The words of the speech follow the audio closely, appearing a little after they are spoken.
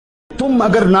तुम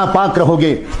अगर नापाक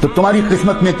रहोगे तो तुम्हारी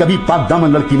किस्मत में कभी पाक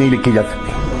दामन लड़की नहीं लिखी जा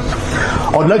सकती।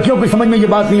 और लड़कियों की समझ में ये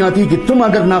बात नहीं आती कि तुम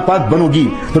अगर नापाक बनोगी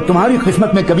तो तुम्हारी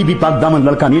किस्मत में कभी भी पाक दामन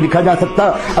लड़का नहीं लिखा जा सकता।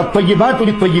 अब तय्यबात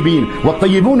लित्तय्यबीन व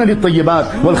तय्यबून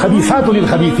लित्तय्यबात वल खबीसात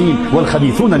लिलखबीसीन वल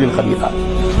खबीसून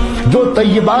लिलखबीसात। जो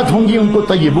तय्यबात होंगी उनको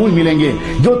तय्यबून मिलेंगे,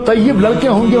 जो तय्यब लड़के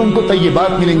होंगे उनको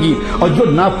तय्यबात मिलेंगी, और जो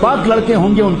नापाक लड़के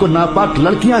होंगे उनको नापाक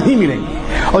लड़कियां ही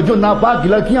मिलेंगी, और जो नापाक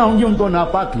लड़कियां होंगी उनको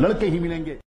नापाक लड़के ही मिलेंगे।